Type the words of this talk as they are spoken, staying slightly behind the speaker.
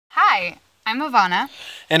Hi, I'm Ivana.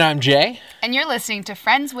 And I'm Jay. And you're listening to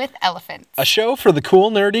Friends with Elephants. A show for the cool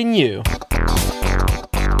nerd in you.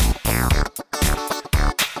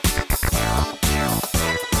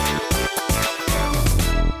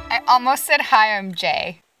 I almost said hi, I'm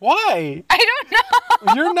Jay. Why? I don't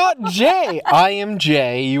know. You're not Jay. I am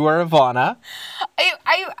Jay. You are Ivana.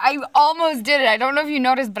 I almost did it. I don't know if you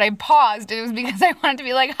noticed, but I paused. It was because I wanted to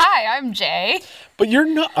be like, hi, I'm Jay. But you're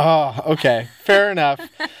not. Oh, okay. Fair enough.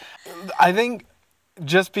 I think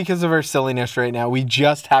just because of our silliness right now, we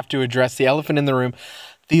just have to address the elephant in the room.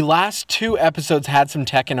 The last 2 episodes had some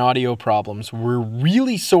tech and audio problems. We're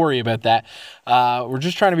really sorry about that. We're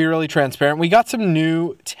just trying to be really transparent. We got some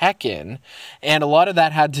new tech in, and a lot of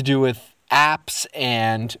that had to do with apps,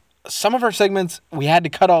 and some of our segments we had to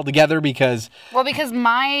cut all together because... Well, because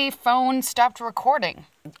my phone stopped recording.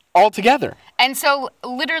 Altogether. And so,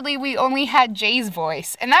 literally, we only had Jay's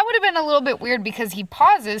voice. And that would have been a little bit weird because he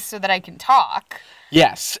pauses so that I can talk.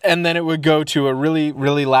 Yes, and then it would go to a really,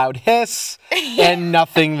 really loud hiss and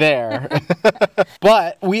nothing there.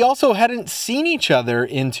 But we also hadn't seen each other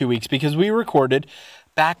in 2 weeks because we recorded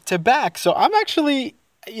back to back. So I'm actually,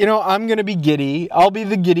 I'm going to be giddy. I'll be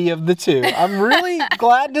the giddy of the two. I'm really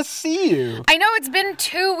glad to see you. I know it's been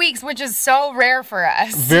 2 weeks, which is so rare for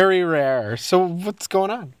us. Very rare. So what's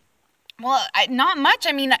going on? Well, not much.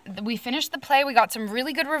 I mean, we finished the play. We got some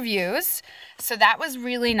really good reviews. So that was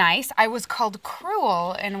really nice. I was called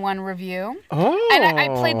cruel in one review. Oh. And I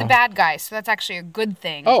played the bad guy, so that's actually a good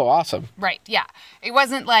thing. Oh, awesome. Right, yeah. It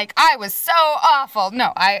wasn't like, I was so awful.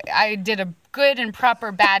 No, I did a good and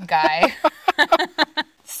proper bad guy.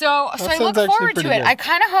 So I look forward to it. Good. I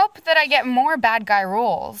kind of hope that I get more bad guy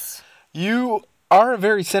roles. You are a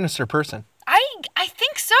very sinister person. I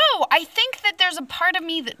think so. I think that there's a part of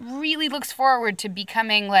me that really looks forward to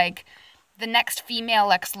becoming, like, the next female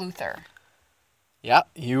Lex Luthor. Yeah,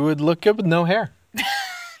 you would look good with no hair.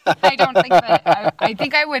 I don't think that. I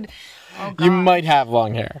think I would. Oh, God. You might have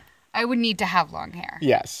long hair. I would need to have long hair.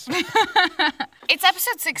 Yes. It's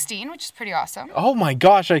episode 16, which is pretty awesome. Oh my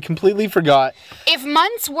gosh, I completely forgot. If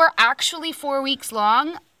months were actually 4 weeks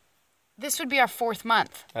long, this would be our 4th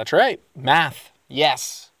month. That's right. Math.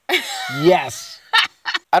 Yes. Yes.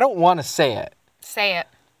 I don't want to say it. Say it.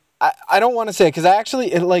 I don't want to say it because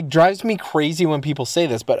it drives me crazy when people say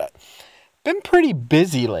this, but I've been pretty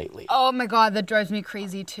busy lately. Oh my God, that drives me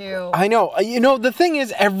crazy too. I know. The thing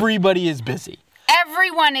is, everybody is busy.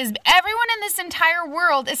 Everyone in this entire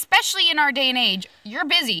world, especially in our day and age, you're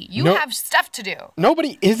busy. You have stuff to do.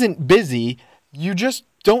 Nobody isn't busy. You just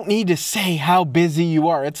don't need to say how busy you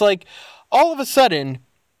are. It's like all of a sudden,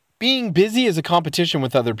 being busy is a competition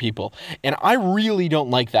with other people. And I really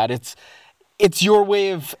don't like that. It's your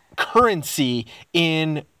way of currency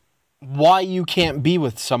in why you can't be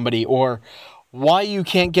with somebody or why you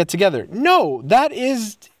can't get together. No, that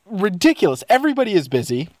is ridiculous. Everybody is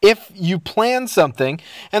busy. If you plan something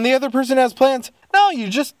and the other person has plans, no, you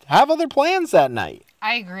just have other plans that night.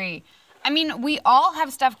 I agree. I mean, we all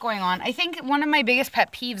have stuff going on. I think one of my biggest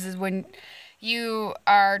pet peeves is when you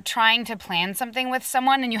are trying to plan something with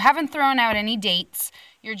someone and you haven't thrown out any dates.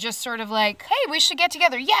 You're just sort of like, hey, we should get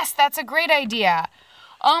together. Yes, that's a great idea.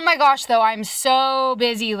 Oh my gosh, though, I'm so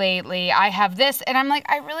busy lately. I have this. And I'm like,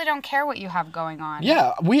 I really don't care what you have going on.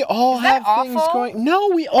 Yeah, we all have things going. No,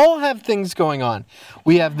 we all have things going on.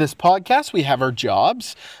 We have this podcast. We have our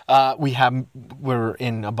jobs. We're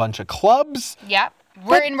in a bunch of clubs. Yep.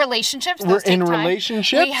 We're in relationships. We're in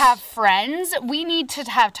relationships. We have friends. We need to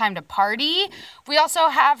have time to party. We also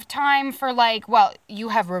have time for you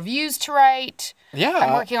have reviews to write. Yeah,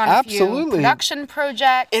 I'm working on a few production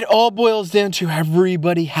projects. It all boils down to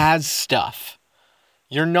everybody has stuff.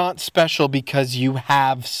 You're not special because you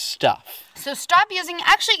have stuff. So stop using...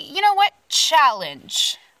 Actually, you know what?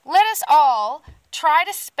 Challenge. Let us all try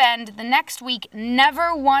to spend the next week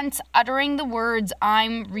never once uttering the words,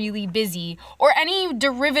 I'm really busy, or any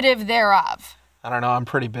derivative thereof. I don't know. I'm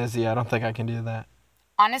pretty busy. I don't think I can do that.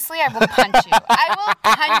 Honestly, I will punch you. I will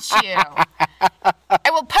punch you.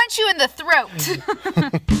 I will punch you in the throat.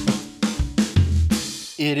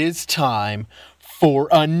 It is time for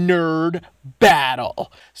a nerd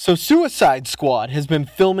battle. So Suicide Squad has been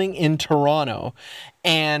filming in Toronto,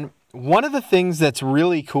 and one of the things that's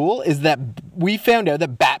really cool is that we found out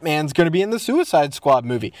that Batman's going to be in the Suicide Squad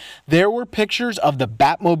movie. There were pictures of the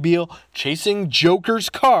Batmobile chasing Joker's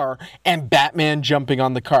car and Batman jumping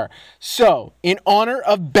on the car. So, in honor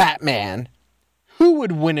of Batman, who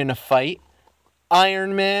would win in a fight?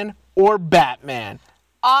 Iron Man or Batman?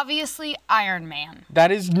 Obviously, Iron Man.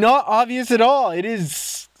 That is not obvious at all. It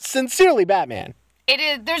is sincerely Batman. It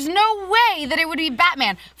is. There's no way that it would be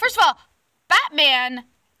Batman. First of all, Batman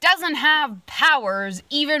doesn't have powers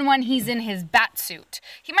even when he's in his bat suit.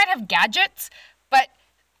 He might have gadgets, but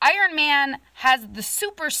Iron Man has the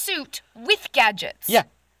super suit with gadgets. Yeah.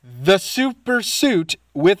 The super suit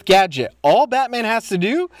with gadget. All Batman has to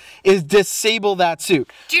do is disable that suit.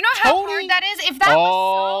 Do you know how hard that is? If that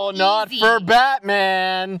was so not easy. for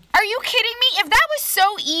Batman. Are you kidding me? If that was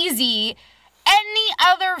so easy, any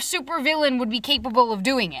other supervillain would be capable of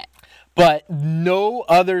doing it. But no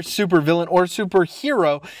other supervillain or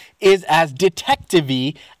superhero is as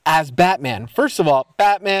detective-y as Batman. First of all,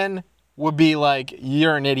 Batman would be like,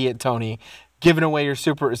 you're an idiot, Tony, giving away your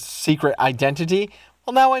super secret identity.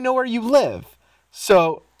 Well, now I know where you live.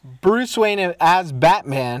 So Bruce Wayne as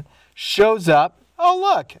Batman shows up. Oh,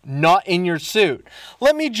 look, not in your suit.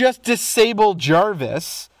 Let me just disable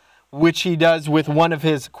Jarvis, which he does with one of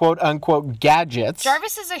his quote-unquote gadgets.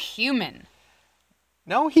 Jarvis is a human.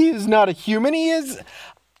 No, he is not a human. He is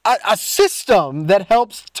a system that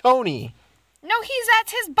helps Tony. No,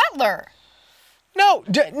 that's his butler. No,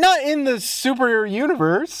 not in the superhero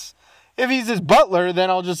universe. If he's his butler, then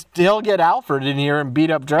he'll get Alfred in here and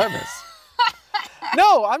beat up Jarvis.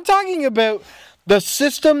 No, I'm talking about the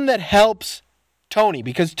system that helps Tony,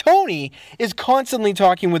 because Tony is constantly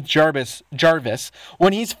talking with Jarvis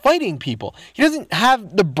when he's fighting people. He doesn't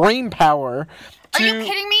have the brain power to... Are you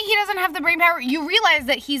kidding me? He doesn't have the brain power. You realize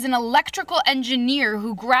that he's an electrical engineer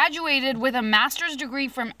who graduated with a master's degree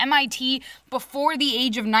from MIT before the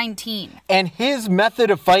age of 19. And his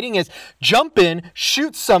method of fighting is jump in,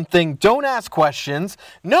 shoot something, don't ask questions.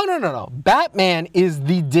 No. Batman is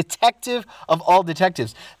the detective of all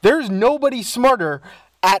detectives. There's nobody smarter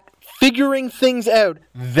at figuring things out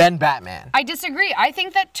than Batman. I disagree. I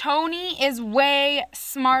think that Tony is way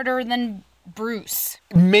smarter than Bruce.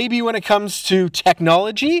 Maybe when it comes to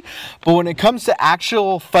technology, but when it comes to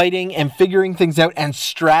actual fighting and figuring things out and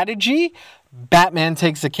strategy, Batman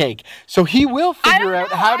takes the cake. So he will figure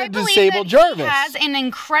out how to disable Jarvis. He has an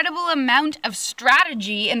incredible amount of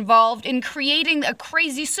strategy involved in creating a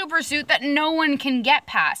crazy super suit that no one can get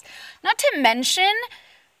past. Not to mention,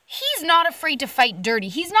 he's not afraid to fight dirty.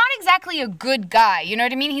 He's not exactly a good guy, you know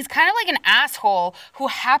what I mean? He's kind of like an asshole who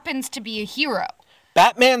happens to be a hero.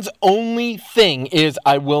 Batman's only thing is,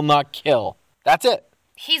 I will not kill. That's it.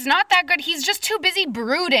 He's not that good. He's just too busy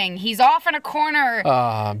brooding. He's off in a corner.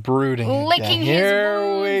 Brooding. Licking his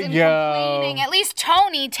wounds and complaining. At least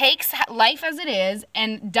Tony takes life as it is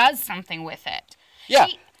and does something with it. Yeah.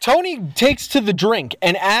 Tony takes to the drink,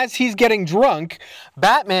 and as he's getting drunk,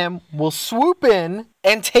 Batman will swoop in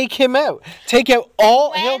and take him out. He'll disable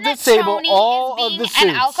all of the suits. When Tony is being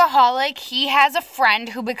an alcoholic, he has a friend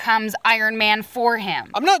who becomes Iron Man for him.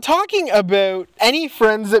 I'm not talking about any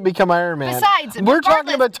friends that become Iron Man. Besides, we're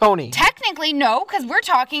talking about Tony. Technically, no, because we're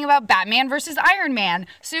talking about Batman versus Iron Man.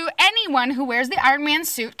 So anyone who wears the Iron Man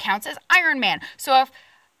suit counts as Iron Man. So if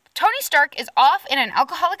Tony Stark is off in an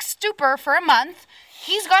alcoholic stupor for a month,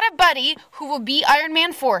 he's got a buddy who will be Iron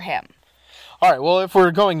Man for him. All right, well, if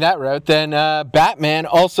we're going that route, then Batman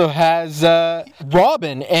also has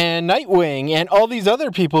Robin and Nightwing and all these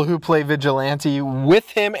other people who play vigilante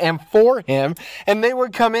with him and for him, and they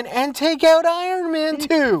would come in and take out Iron Man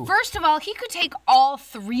too. First of all, he could take all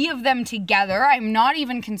three of them together. I'm not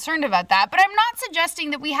even concerned about that, but I'm not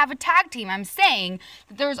suggesting that we have a tag team. I'm saying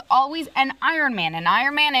that there's always an Iron Man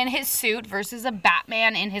in his suit versus a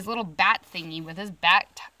Batman in his little bat thingy with his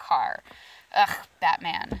bat car. Ugh,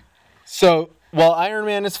 Batman. So, while Iron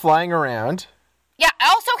Man is flying around... Yeah,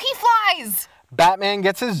 also he flies! Batman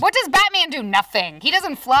gets his... What does Batman do? Nothing. He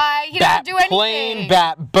doesn't fly. He doesn't do anything. Plane,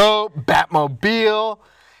 bat boat, Batmobile.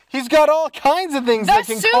 He's got all kinds of things that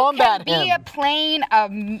can combat him. The suit can be a plane, a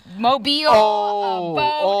mobile, a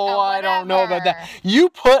boat, I don't know about that. You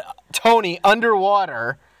put Tony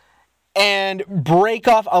underwater and break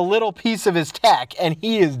off a little piece of his tech, and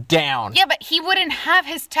he is down. Yeah, but he wouldn't have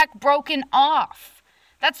his tech broken off.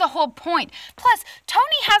 That's the whole point. Plus, Tony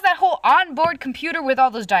has that whole onboard computer with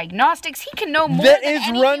all those diagnostics. He can know more than any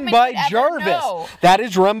human could ever know. That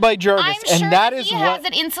is run by Jarvis. I'm sure that he has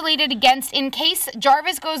it insulated against, in case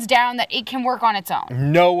Jarvis goes down, that it can work on its own.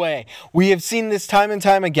 No way. We have seen this time and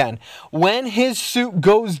time again. When his suit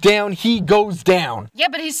goes down, he goes down. Yeah,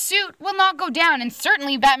 but his suit will not go down, and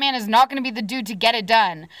certainly Batman is not going to be the dude to get it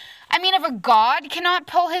done. I mean, if a god cannot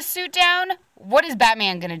pull his suit down, what is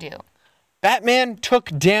Batman going to do? Batman took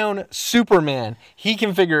down Superman. He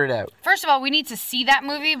can figure it out. First of all, we need to see that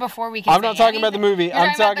movie before we can I'm not talking about the movie.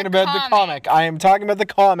 I'm talking about the comic. I am talking about the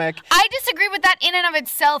comic. I disagree with that in and of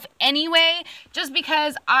itself anyway, just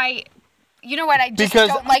because you know what, I just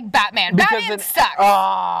don't like Batman. Batman sucks.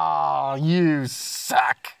 Oh, you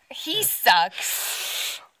suck. He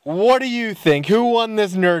sucks. What do you think? Who won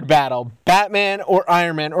this nerd battle? Batman or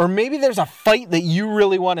Iron Man? Or maybe there's a fight that you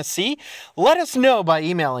really want to see? Let us know by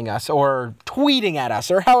emailing us or tweeting at us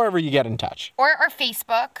or however you get in touch. Or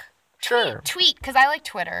Facebook. Sure. Tweet, because I like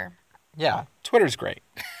Twitter. Yeah, Twitter's great.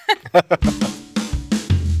 You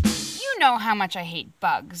know how much I hate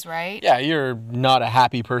bugs, right? Yeah, you're not a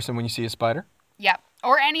happy person when you see a spider. Yep.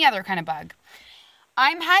 Or any other kind of bug.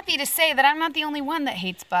 I'm happy to say that I'm not the only one that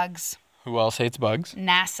hates bugs. Who else hates bugs?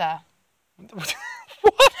 NASA. What?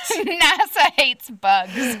 NASA hates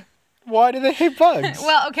bugs. Why do they hate bugs?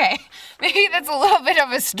 Well, okay. Maybe that's a little bit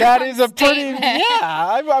of a strong That is a pretty... statement. Yeah,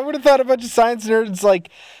 I would have thought a bunch of science nerds,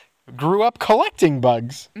 grew up collecting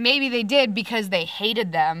bugs. Maybe they did because they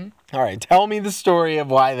hated them. All right, tell me the story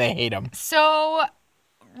of why they hate them. So,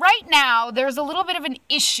 right now, there's a little bit of an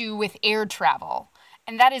issue with air travel,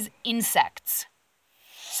 and that is insects.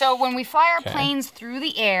 So, when we fly our planes through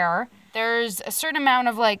the air, there's a certain amount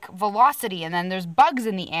of, velocity, and then there's bugs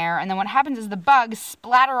in the air, and then what happens is the bugs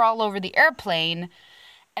splatter all over the airplane,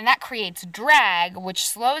 and that creates drag, which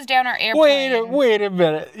slows down our airplane. Wait a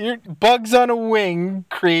minute. Bugs on a wing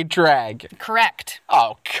create drag. Correct.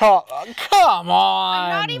 Oh, come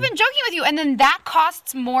on. I'm not even joking with you. And then that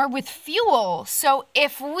costs more with fuel. So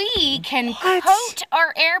if we can coat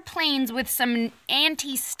our airplanes with some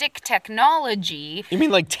anti-stick technology... You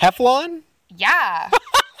mean like Teflon? Yeah.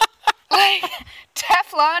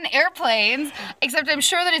 Teflon airplanes, except I'm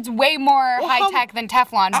sure that it's way more high-tech than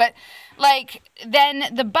Teflon. But,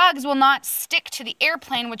 then the bugs will not stick to the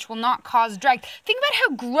airplane, which will not cause drag. Think about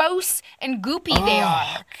how gross and goopy they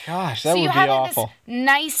are. Oh, gosh, that would be awful. So you have this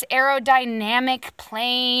nice aerodynamic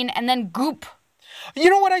plane, and then goop.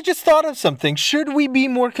 You know what? I just thought of something. Should we be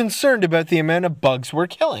more concerned about the amount of bugs we're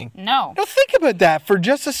killing? No. Now think about that for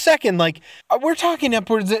just a second. We're talking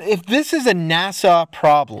upwards. If this is a NASA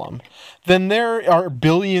problem, then there are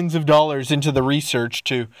billions of dollars into the research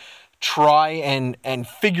to try and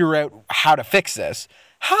figure out how to fix this.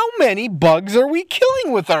 How many bugs are we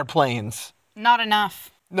killing with our planes? Not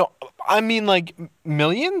enough. No, I mean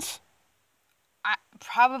millions?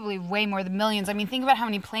 Probably way more than millions. I mean, think about how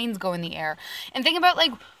many planes go in the air. And think about,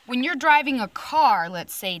 when you're driving a car,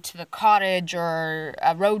 let's say, to the cottage or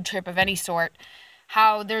a road trip of any sort,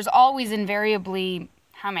 how there's always invariably,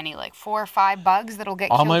 how many, 4 or 5 bugs that'll get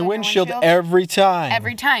killed on my windshield every time.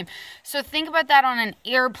 Every time. So think about that on an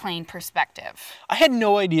airplane perspective. I had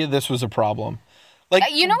no idea this was a problem.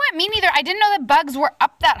 You know what? Me neither. I didn't know that bugs were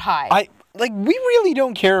up that high. We really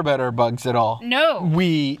don't care about our bugs at all. No.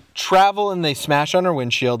 We travel and they smash on our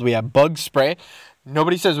windshield. We have bug spray.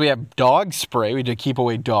 Nobody says we have dog spray. We do keep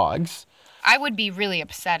away dogs. I would be really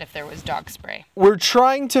upset if there was dog spray. We're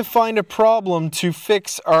trying to find a problem to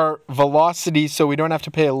fix our velocity so we don't have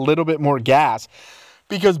to pay a little bit more gas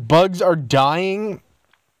because bugs are dying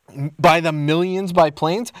by the millions by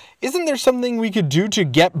planes. Isn't there something we could do to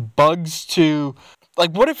get bugs to...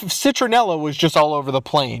 what if citronella was just all over the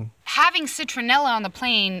plane? Having citronella on the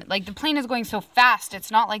plane, the plane is going so fast, it's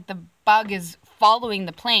not like the bug is following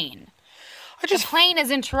the plane. The plane is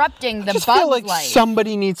interrupting the bug's life. I feel like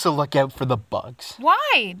somebody needs to look out for the bugs.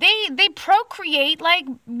 Why? They procreate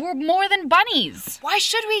we're more than bunnies. Why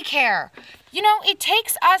should we care? It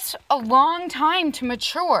takes us a long time to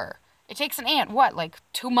mature. It takes an ant,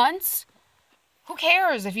 2 months? Who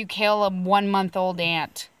cares if you kill a 1-month-old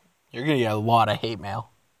ant? You're going to get a lot of hate mail.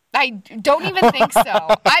 I don't even think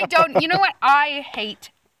so. You know what? I hate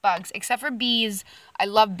bugs, except for bees. I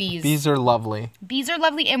love bees. Bees are lovely. Bees are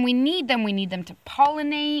lovely, and we need them. We need them to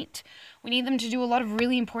pollinate. We need them to do a lot of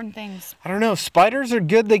really important things. I don't know. Spiders are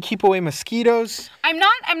good. They keep away mosquitoes. I'm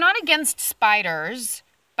not against spiders,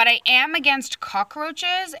 but I am against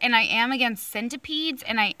cockroaches, and I am against centipedes,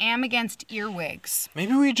 and I am against earwigs.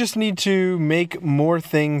 Maybe we just need to make more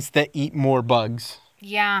things that eat more bugs.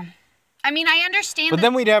 Yeah. I mean, I understand. But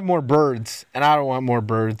then we'd have more birds, and I don't want more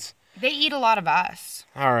birds. They eat a lot of us.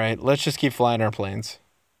 All right, let's just keep flying our planes.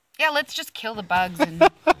 Yeah, let's just kill the bugs and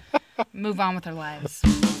move on with our lives.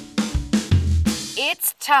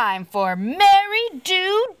 It's time for Mary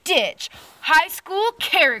Do Ditch, High School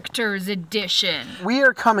Characters Edition. We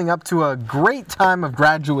are coming up to a great time of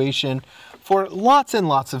graduation for lots and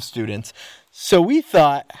lots of students. So we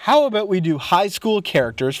thought, how about we do high school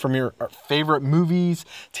characters from your favorite movies,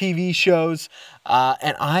 TV shows,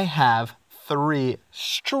 and I have 3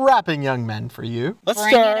 strapping young men for you. Let's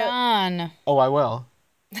Bring start. it on. Oh, I will.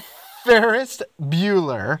 Ferris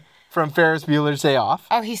Bueller from Ferris Bueller's Day Off.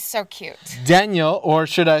 Oh, he's so cute. Daniel, or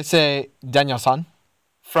should I say Daniel-san,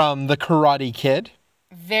 from The Karate Kid.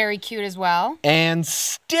 Very cute as well. And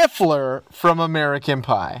Stifler from American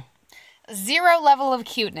Pie. 0 level of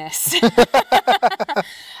cuteness.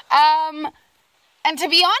 And to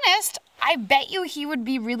be honest, I bet you he would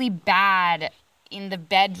be really bad in the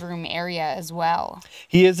bedroom area as well.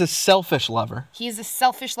 He is a selfish lover. He is a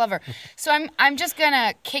selfish lover. So I'm just going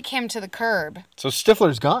to kick him to the curb. So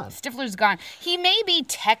Stifler's gone. Stifler's gone. He may be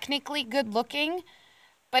technically good looking,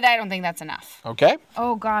 but I don't think that's enough. Okay.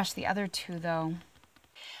 Oh gosh, the other two though.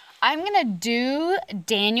 I'm going to do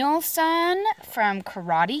Danielson from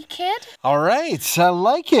Karate Kid. All right. I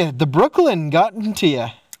like it. The Brooklyn got into you.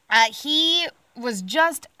 He was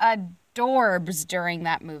just adorbs during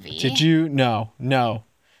that movie. Did you? No.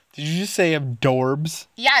 Did you just say adorbs?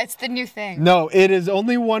 Yeah, it's the new thing. No, it is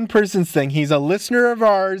only one person's thing. He's a listener of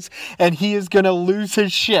ours, and he is going to lose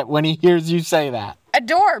his shit when he hears you say that.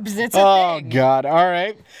 Adorbs, it's a thing. Oh, God. All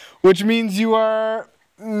right. Which means you are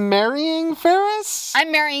marrying Ferris?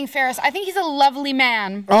 I'm marrying Ferris. I think he's a lovely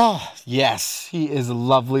man. Oh, yes. He is a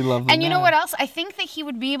lovely, lovely And you man. know what else? I think that he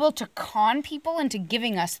would be able to con people into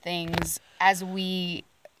giving us things as we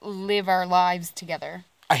live our lives together.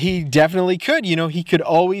 He definitely could. You know, he could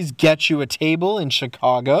always get you a table in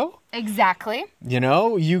Chicago. Exactly. You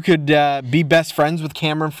know, you could be best friends with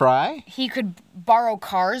Cameron Fry. He could borrow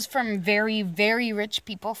cars from very, very rich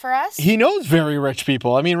people for us. He knows very rich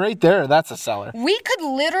people. I mean, right there, that's a seller. We could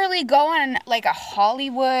literally go on like a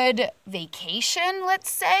Hollywood vacation, let's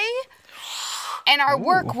say, and our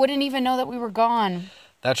work wouldn't even know that we were gone.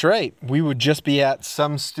 That's right. We would just be at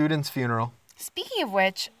some student's funeral. Speaking of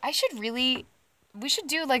which, we should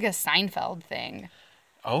do like a Seinfeld thing.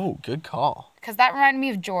 Oh, good call. Because that reminded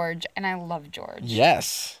me of George, and I love George.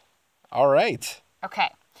 Yes. All right. Okay.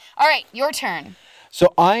 All right, your turn.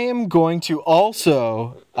 So I am going to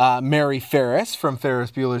also marry Ferris from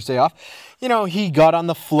Ferris Bueller's Day Off. You know, he got on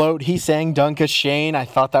the float. He sang Dunca Shane. I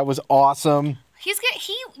thought that was awesome.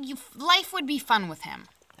 Life would be fun with him.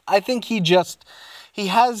 I think he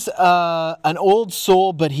has an old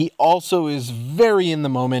soul, but he also is very in the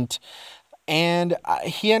moment. And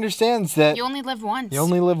he understands that You only live once. you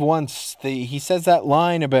only live once. He says that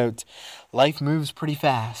line about life moves pretty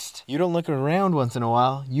fast. You don't look around once in a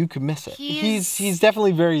while, you could miss it. He's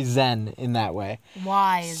definitely very zen in that way.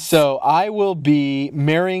 Wise. So I will be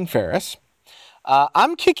marrying Ferris.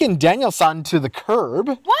 I'm kicking Danielson to the curb.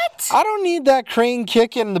 What? I don't need that crane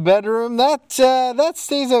kick in the bedroom. That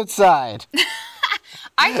stays outside.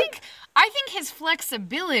 I think his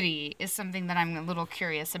flexibility is something that I'm a little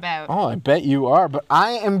curious about. Oh, I bet you are, but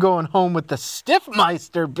I am going home with the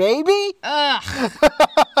Stiffmeister, baby. Ugh.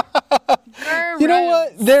 You know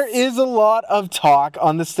what? There is a lot of talk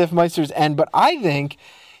on the Stiffmeister's end, but I think,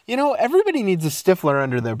 everybody needs a Stifler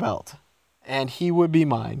under their belt, and he would be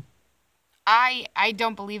mine. I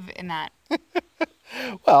don't believe in that.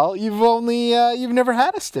 Well, you've never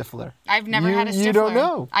had a Stifler. I've never had a Stifler. You don't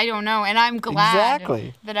know. I don't know, and I'm glad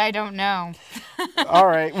Exactly. that I don't know. All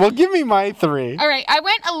right. Well, give me my 3. All right, I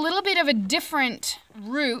went a little bit of a different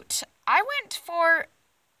route. I went for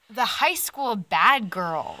the high school bad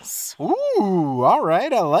girls. Ooh, all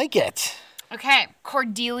right. I like it. Okay,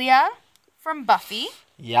 Cordelia from Buffy.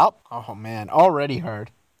 Yep. Oh, man. Already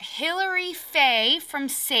hard. Hilary Faye from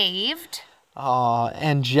Saved.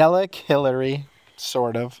 Angelic Hillary,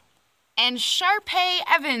 sort of. And Sharpay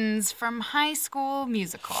Evans from High School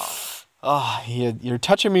Musical. Oh, you're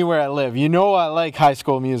touching me where I live. You know I like High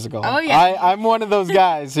School Musical. Oh, yeah. I'm one of those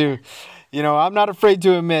guys who, I'm not afraid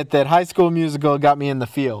to admit that High School Musical got me in the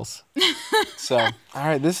feels. So, all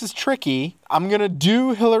right, this is tricky. I'm going to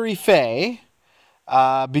do Hilary Faye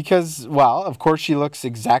because, well, of course she looks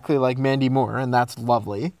exactly like Mandy Moore, and that's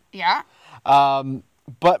lovely. Yeah.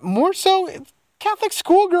 But more so, Catholic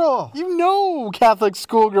schoolgirl. Catholic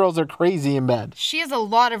schoolgirls are crazy in bed. She has a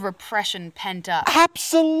lot of repression pent up.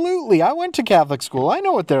 Absolutely. I went to Catholic school. I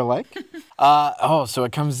know what they're like. So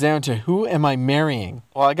it comes down to who am I marrying?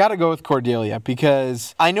 Well, I got to go with Cordelia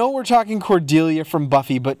because I know we're talking Cordelia from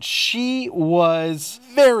Buffy, but she was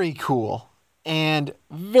very cool and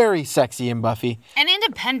very sexy in Buffy. And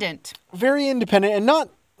independent. Very independent and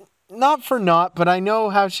not for naught, but I know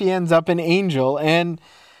how she ends up in Angel, and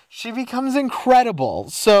she becomes incredible.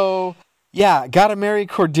 So, yeah, gotta marry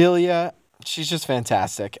Cordelia. She's just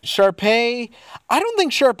fantastic. Sharpay, I don't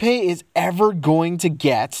think Sharpay is ever going to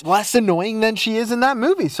get less annoying than she is in that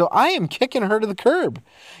movie. So I am kicking her to the curb.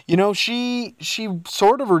 She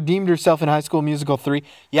sort of redeemed herself in High School Musical 3.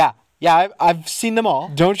 Yeah, I've seen them all.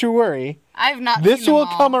 Don't you worry. I've not seen This them will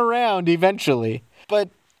all. come around eventually. But,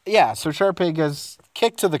 yeah, so Sharpay goes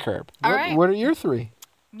kick to the curb. All right. What are your 3?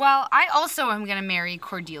 Well, I also am going to marry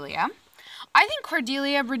Cordelia. I think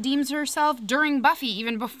Cordelia redeems herself during Buffy,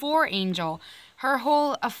 even before Angel. Her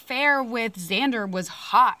whole affair with Xander was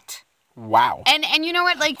hot. Wow. And you know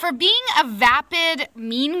what? Like, for being a vapid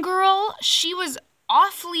mean girl, she was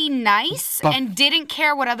awfully nice and didn't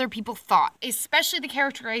care what other people thought. Especially the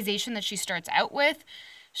characterization that she starts out with.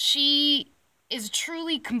 She is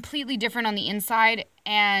truly completely different on the inside,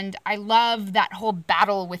 and I love that whole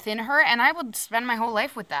battle within her, and I would spend my whole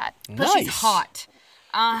life with that. Plus, she's hot.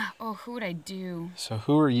 Who would I do? So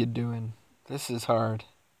who are you doing? This is hard.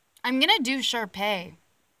 I'm going to do Sharpay.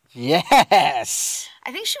 Yes!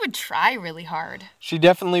 I think she would try really hard. She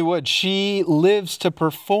definitely would. She lives to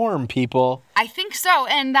perform, people. I think so,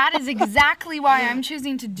 and that is exactly why I'm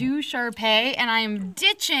choosing to do Sharpay, and I am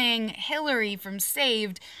ditching Hillary from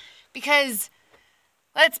Saved, because,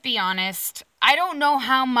 let's be honest, I don't know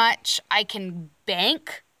how much I can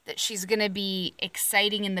bank that she's going to be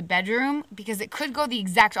exciting in the bedroom, because it could go the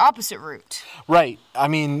exact opposite route. Right. I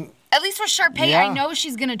mean... At least with Sharpay, I know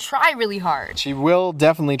she's going to try really hard. She will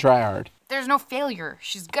definitely try hard. There's no failure.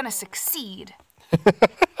 She's going to succeed.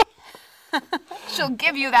 She'll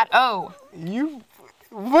give you that O.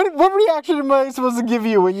 What reaction am I supposed to give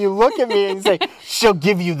you when you look at me and say, she'll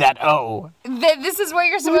give you that O? This is what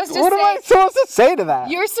you're supposed to say. What am I supposed to say to that?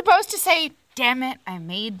 You're supposed to say, damn it, I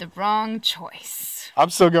made the wrong choice. I'm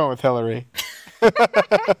still going with Hillary.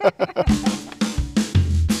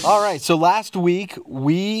 All right, so last week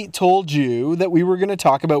we told you that we were going to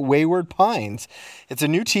talk about Wayward Pines. It's a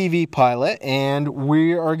new TV pilot, and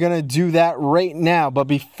we are going to do that right now. But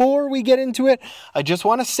before we get into it, I just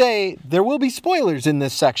want to say there will be spoilers in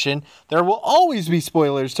this section. There will always be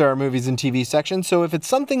spoilers to our movies and TV section, so if it's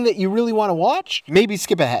something that you really want to watch, maybe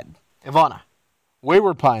skip ahead. Ivana,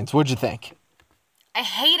 Wayward Pines, what'd you think? I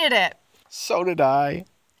hated it. So did I.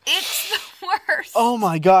 It's the worst. Oh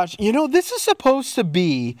my gosh. You know, this is supposed to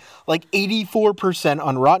be like 84%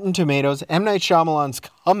 on Rotten Tomatoes, M. Night Shyamalan's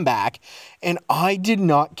comeback, and I did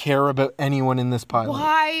not care about anyone in this pilot.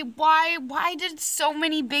 Why did so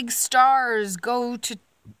many big stars go to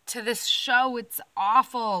this show? It's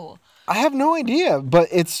awful. I have no idea, but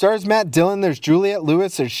it stars Matt Dillon, there's Juliette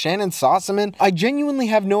Lewis, there's Shannon Sossaman. I genuinely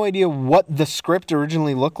have no idea what the script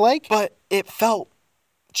originally looked like, but it felt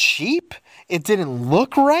cheap. It didn't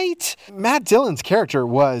look right. Matt Dillon's character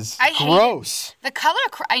was gross. The color,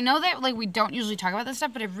 I know that like we don't usually talk about this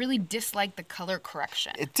stuff, but I really disliked the color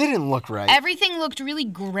correction. It didn't look right. Everything looked really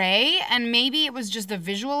gray, and maybe it was just the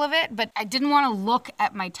visual of it, but I didn't want to look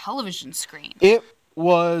at my television screen. It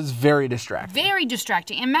was very distracting. Very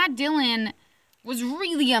distracting. And Matt Dillon was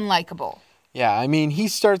really unlikable. Yeah, I mean, he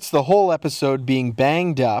starts the whole episode being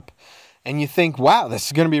banged up, and you think, wow, this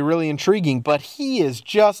is going to be really intriguing, but he is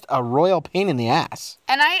just a royal pain in the ass.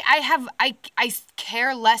 And I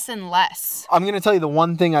care less and less. I'm going to tell you the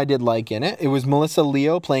one thing I did like in it. It was Melissa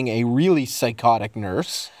Leo playing a really psychotic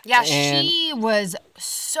nurse. Yeah, she was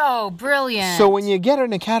so brilliant. So when you get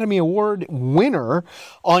an Academy Award winner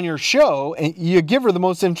on your show, and you give her the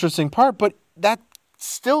most interesting part, but that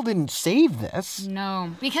still didn't save this.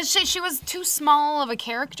 No, because she was too small of a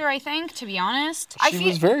character, I think, to be honest. She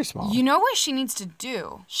was very small. You know what she needs to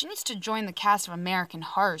do? She needs to join the cast of American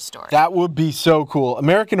Horror Story. That would be so cool.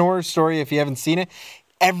 American Horror Story, if you haven't seen it,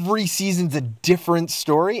 every season's a different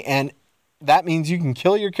story, and that means you can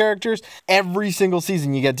kill your characters. Every single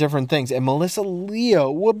season you get different things, and Melissa Leo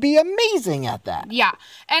would be amazing at that. Yeah,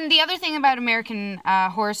 and the other thing about American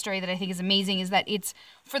Horror Story that I think is amazing is that it's,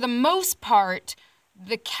 for the most part,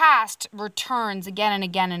 the cast returns again and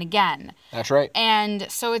again and again. That's right. And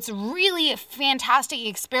so it's really a fantastic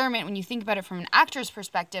experiment when you think about it from an actor's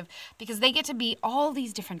perspective, because they get to be all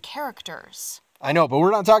these different characters. I know, but we're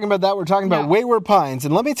not talking about that. We're talking about Wayward Pines.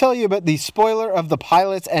 And let me tell you about the spoiler of the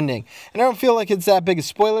pilot's ending. And I don't feel like it's that big a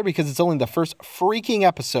spoiler because it's only the first freaking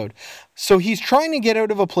episode. So he's trying to get out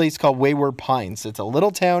of a place called Wayward Pines. It's a little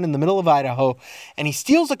town in the middle of Idaho. And he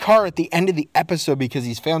steals a car at the end of the episode because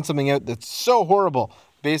he's found something out that's so horrible.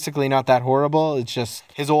 Basically not that horrible. It's just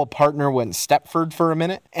his old partner went in Stepford for a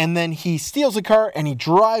minute. And then he steals a car and he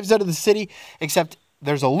drives out of the city, except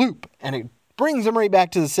there's a loop and it brings him right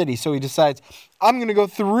back to the city. So he decides, I'm going to go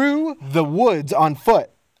through the woods on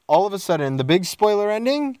foot. All of a sudden, the big spoiler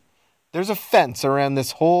ending, there's a fence around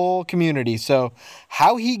this whole community. So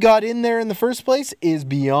how he got in there in the first place is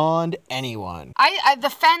beyond anyone.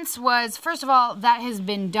 The fence was, first of all, that has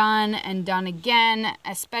been done and done again,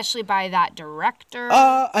 especially by that director.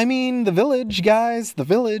 I mean, The Village, guys, The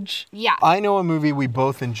Village. Yeah. I know a movie we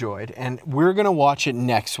both enjoyed, and we're going to watch it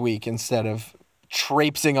next week instead of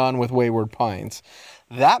traipsing on with Wayward Pines.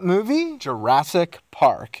 That movie, Jurassic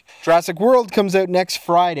Park. Jurassic World comes out next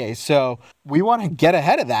Friday, so we want to get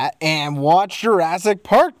ahead of that and watch Jurassic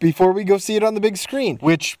Park before we go see it on the big screen,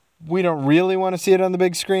 which we don't really want to see it on the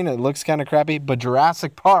big screen. It looks kind of crappy, but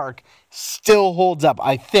Jurassic Park still holds up.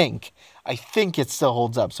 I think it still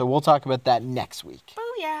holds up. So we'll talk about that next week.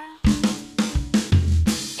 Booyah.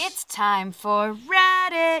 It's time for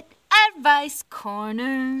Reddit Advice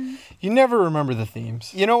Corner. You never remember the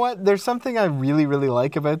themes. You know what? There's something I really, really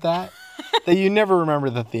like about that. That you never remember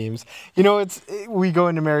the themes. You know, we go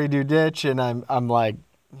into Mary Do Ditch, and I'm like,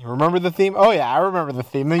 you remember the theme? Oh yeah, I remember the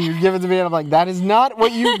theme. Then you give it to me, and I'm like, that is not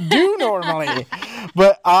what you do normally.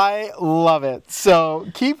 But I love it. So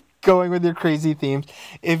keep going with your crazy themes.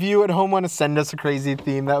 If you at home want to send us a crazy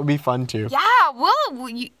theme, that would be fun too. Yeah,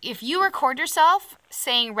 if you record yourself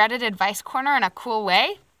saying Reddit Advice Corner in a cool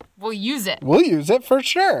way, we'll use it. We'll use it for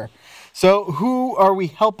sure. So who are we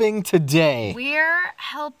helping today? We're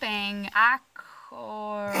helping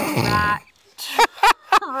Akoratrinar.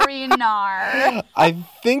 I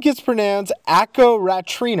think it's pronounced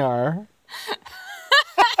Akoratrinar.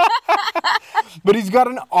 But he's got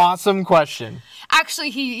an awesome question. Actually,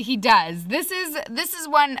 he does. This is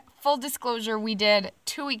one, full disclosure, we did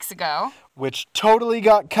 2 weeks ago. Which totally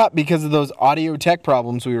got cut because of those audio tech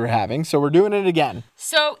problems we were having. So we're doing it again.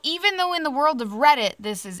 So even though in the world of Reddit,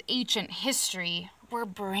 this is ancient history, we're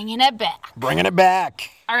bringing it back. Bringing it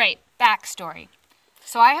back. All right, backstory.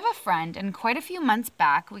 So I have a friend, and quite a few months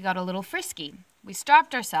back, we got a little frisky. We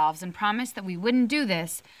stopped ourselves and promised that we wouldn't do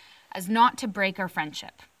this as not to break our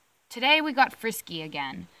friendship. Today we got frisky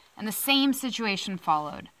again, and the same situation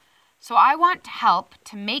followed. So I want help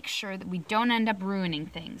to make sure that we don't end up ruining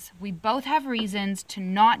things. We both have reasons to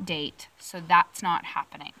not date, so that's not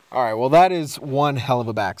happening. All right, well, that is one hell of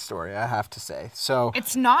a backstory, I have to say. So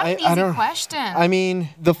it's not an easy question. I mean,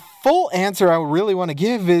 the full answer I really want to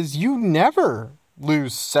give is you never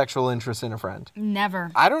lose sexual interest in a friend. Never.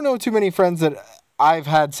 I don't know too many friends that I've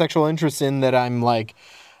had sexual interest in that I'm like,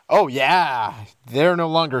 oh yeah, they're no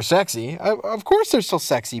longer sexy. Of course they're still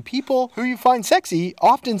sexy. People who you find sexy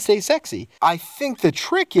often stay sexy. I think the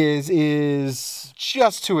trick is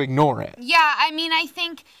just to ignore it. Yeah, I mean, I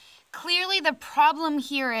think clearly the problem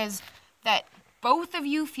here is that both of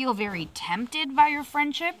you feel very tempted by your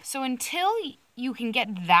friendship. So until you can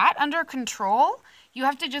get that under control, you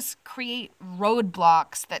have to just create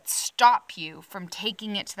roadblocks that stop you from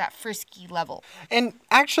taking it to that frisky level. And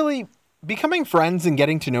actually, becoming friends and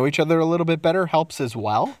getting to know each other a little bit better helps as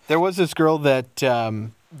well. There was this girl that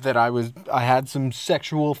I had some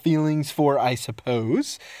sexual feelings for, I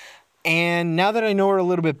suppose. And now that I know her a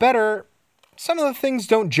little bit better, some of the things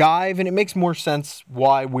don't jive, and it makes more sense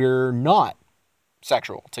why we're not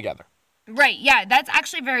sexual together. Right, yeah, that's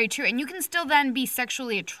actually very true. And you can still then be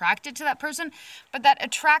sexually attracted to that person, but that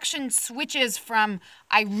attraction switches from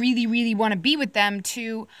I really, really want to be with them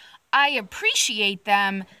to I appreciate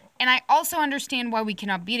them, and I also understand why we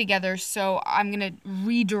cannot be together, so I'm going to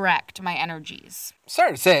redirect my energies.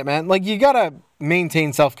 Sorry to say it, man. Like, you gotta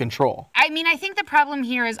maintain self-control. I mean, I think the problem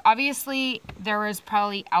here is obviously there was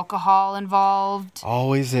probably alcohol involved.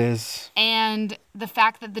 Always is. And the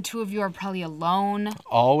fact that the two of you are probably alone.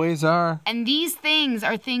 Always are. And these things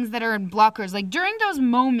are things that are in blockers. Like during those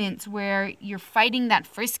moments where you're fighting that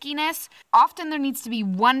friskiness, often there needs to be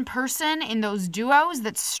one person in those duos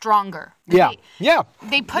that's stronger. Yeah.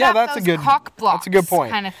 They put up those cock blocks. That's a good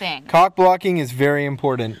point. Kind of thing. Cock blocking is very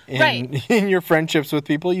important in your friendships with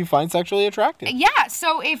people you find sexually attractive. Yeah,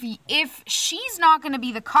 so if she's not going to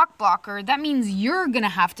be the cock blocker, that means you're going to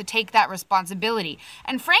have to take that responsibility.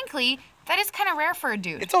 And frankly, that is kind of rare for a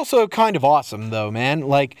dude. It's also kind of awesome, though, man.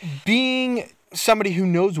 Like, being somebody who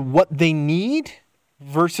knows what they need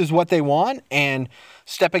versus what they want and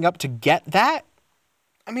stepping up to get that,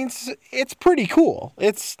 I mean, it's pretty cool.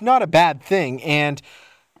 It's not a bad thing. And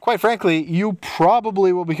quite frankly, you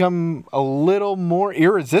probably will become a little more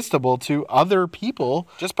irresistible to other people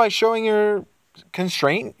just by showing your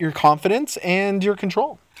constraint, your confidence, and your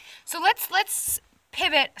control. So let's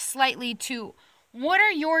pivot slightly to what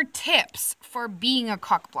are your tips for being a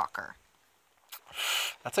cock blocker?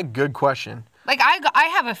 That's a good question. Like, I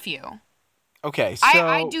have a few. Okay, so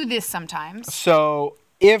I do this sometimes. So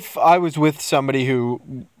if I was with somebody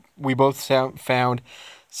who we both found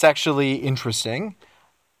sexually interesting,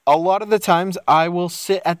 a lot of the times I will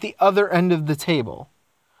sit at the other end of the table.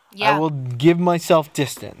 Yeah. I will give myself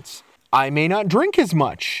distance. I may not drink as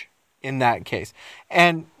much in that case.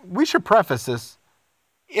 And we should preface this.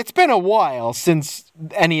 It's been a while since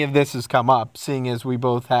any of this has come up, seeing as we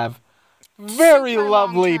both have very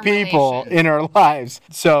lovely people in our lives.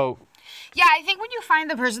 So yeah, I think when you find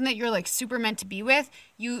the person that you're like super meant to be with,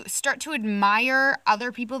 you start to admire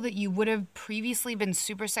other people that you would have previously been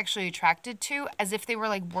super sexually attracted to as if they were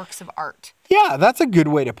like works of art. Yeah, that's a good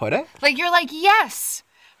way to put it. Like you're like, yes,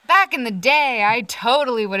 Back in the day, I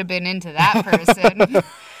totally would have been into that person.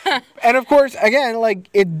 And of course, again, like,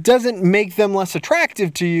 it doesn't make them less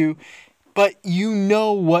attractive to you, but you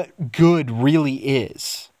know what good really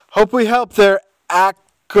is. Hope we helped there,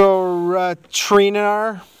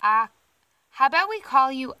 Akaratrinar. How about we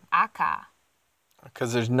call you Aka?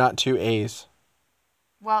 Because there's not two A's.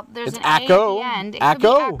 Well, there's It's an Akko. A at the end. It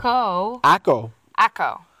Akko. could be Akko. Akko.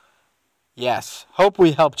 Akko. Yes. Hope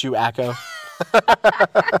we helped you, Akko.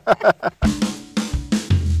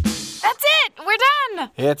 That's it. We're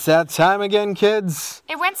done. It's that time again, kids.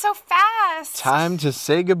 It went so fast. Time to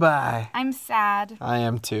say goodbye. I'm sad. I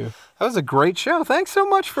am too. That was a great show. Thanks so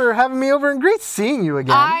much for having me over, and great seeing you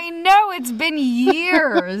again. I know, it's been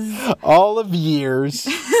years. All of years.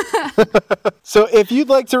 So if you'd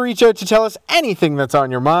like to reach out to tell us anything that's on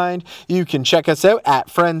your mind, you can check us out at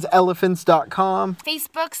friendselephants.com.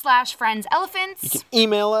 Facebook/friendselephants. You can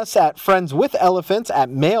email us at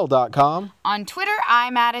friendswithelephants@mail.com. On Twitter,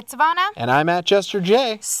 I'm at Savannah. And I'm at Jester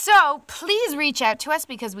J. So please reach out to us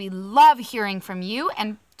because we love hearing from you,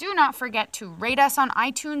 and do not forget to rate us on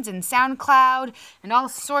iTunes and SoundCloud and all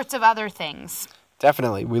sorts of other things.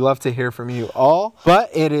 Definitely. We love to hear from you all. But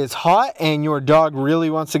it is hot and your dog really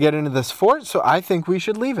wants to get into this fort, so I think we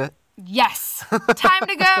should leave it. Yes. Time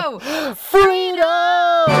to go. Freedom!